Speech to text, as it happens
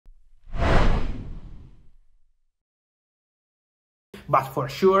but for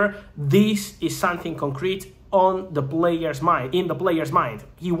sure, this is something concrete on the player's mind, in the player's mind.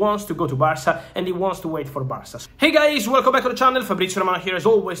 He wants to go to Barca and he wants to wait for Barca. Hey guys, welcome back to the channel. Fabrizio Romano here as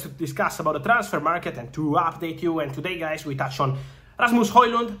always to discuss about the transfer market and to update you. And today, guys, we touch on Rasmus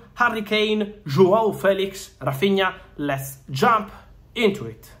Højlund, Kane, João, Félix, Raphinha. Let's jump into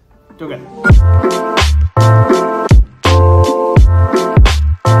it together.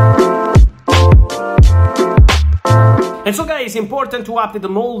 And so, guys, important to update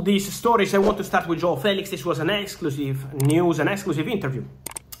on all these stories. I want to start with João Félix. This was an exclusive news, an exclusive interview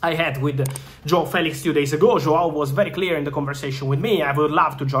I had with João Félix 2 days ago. João was very clear in the conversation with me. I would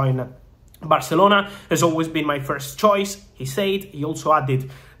love to join Barcelona. Has always been my first choice, he said. He also added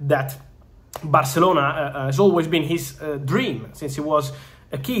that Barcelona has always been his dream since he was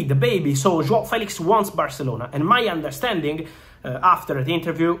a kid, a baby. So João Félix wants Barcelona. And my understanding after the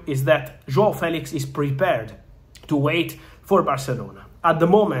interview is that João Félix is prepared to wait for Barcelona. At the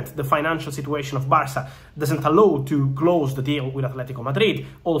moment, the financial situation of Barca doesn't allow to close the deal with Atletico Madrid.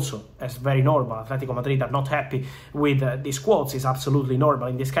 Also, as very normal, Atletico Madrid are not happy with these quotes. It's absolutely normal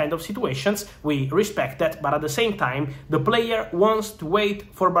in this kind of situations. We respect that, but at the same time, the player wants to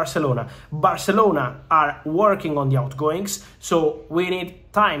wait for Barcelona. Barcelona are working on the outgoings, so we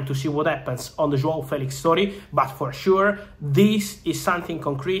need time to see what happens on the João Félix story, but for sure, this is something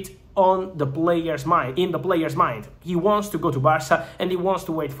concrete on the player's mind, in the player's mind. He wants to go to Barca and he wants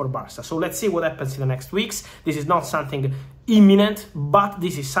to wait for Barca. So let's see what happens in the next weeks. This is not something imminent, but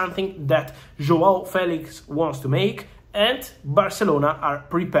this is something that João Félix wants to make, and Barcelona are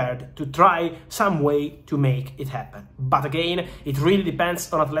prepared to try some way to make it happen. But again, it really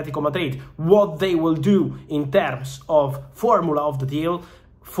depends on Atletico Madrid, what they will do in terms of formula of the deal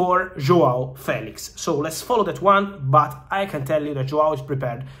for João Félix. So let's follow that one, but I can tell you that João is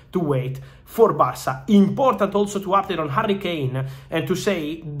prepared to wait for Barca. Important also to update on Kane and to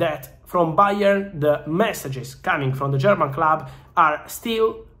say that from Bayern, the messages coming from the German club are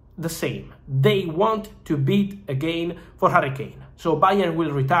still the same. They want to bid again for Kane. So Bayern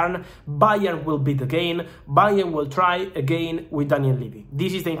will return, Bayern will bid again, Bayern will try again with Daniel Levy.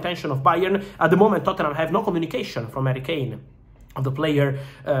 This is the intention of Bayern. At the moment, Tottenham have no communication from Kane of the player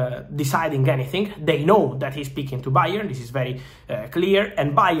deciding anything. They know that he's speaking to Bayern. This is very clear.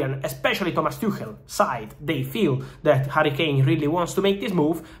 And Bayern, especially Thomas Tuchel side, they feel that Kane really wants to make this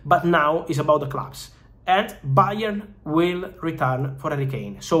move, but now it's about the clubs. And Bayern will return for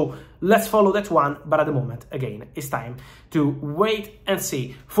Kane. So let's follow that one, but at the moment, again, it's time to wait and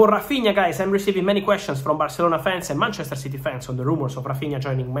see. For Raphinha, guys, I'm receiving many questions from Barcelona fans and Manchester City fans on the rumors of Raphinha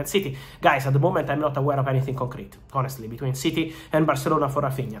joining Man City. Guys, at the moment, I'm not aware of anything concrete, honestly, between City and Barcelona for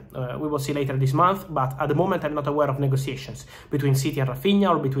Raphinha. We will see later this month, but at the moment, I'm not aware of negotiations between City and Raphinha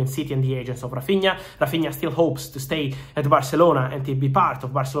or between City and the agents of Raphinha. Raphinha still hopes to stay at Barcelona and to be part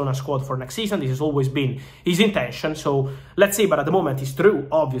of Barcelona's squad for next season. This has always been his intention, so let's see. But at the moment, it's true,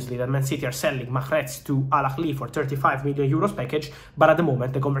 obviously, that Man City are selling Mahrez to Al Ahly for 35 million euros package, but at the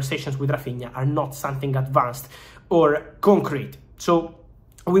moment, the conversations with Raphinha are not something advanced or concrete. So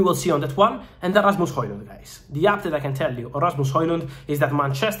we will see on that one. And then Rasmus Højlund, guys. The update I can tell you on Rasmus Højlund is that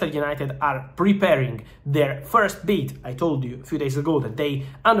Manchester United are preparing their first bid. I told you a few days ago that they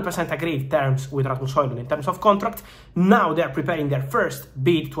 100% agreed terms with Rasmus Højlund in terms of contract. Now they are preparing their first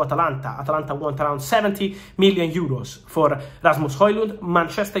bid to Atalanta. Atalanta want around 70 million euros for Rasmus Højlund.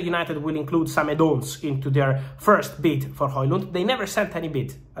 Manchester United will include some add-ons into their first bid for Højlund. They never sent any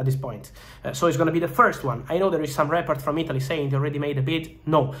bid at this point. So it's going to be the first one. I know there is some report from Italy saying they already made a bid.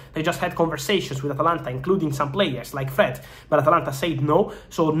 No, they just had conversations with Atalanta, including some players like Fred, but Atalanta said no.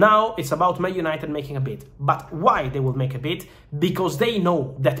 So now it's about Man United making a bid. But why they will make a bid? Because they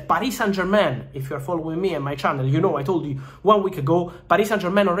know that Paris Saint-Germain, if you're following me and my channel, you know I told you 1 week ago, Paris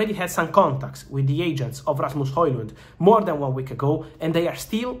Saint-Germain already had some contacts with the agents of Rasmus Højlund more than 1 week ago, and they are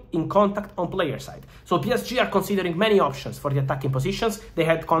still in contact on player side. So PSG are considering many options for the attacking positions. They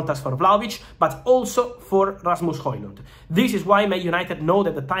had contacts for Vlahovic, but also for Rasmus Højlund. This is why Man United know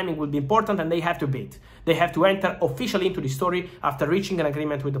that the timing will be important and they have to bid. They have to enter officially into the story after reaching an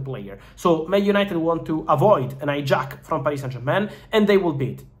agreement with the player. So Man United want to avoid an hijack from Paris Saint-Germain and they will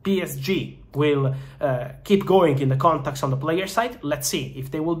bid. PSG will keep going in the contacts on the player side. Let's see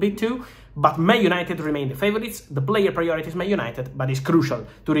if they will bid too. But Man United remain the favorites. The player priority is Man United, but it's crucial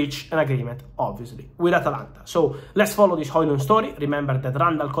to reach an agreement, obviously, with Atalanta. So let's follow this Højlund story. Remember that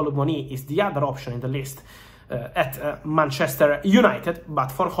Randal Colomoni is the other option in the list at Manchester United,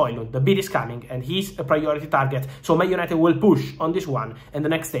 but for Højlund, the bid is coming and he's a priority target, so Man United will push on this one, and the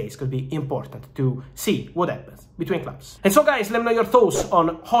next days could be important to see what happens between clubs. And so guys, let me know your thoughts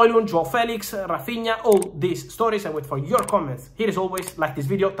on Højlund, João Félix, Raphinha, all these stories. I wait for your comments. Here as always, like this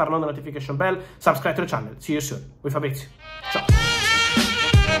video, turn on the notification bell, subscribe to the channel. See you soon with Fabrizio. Ciao.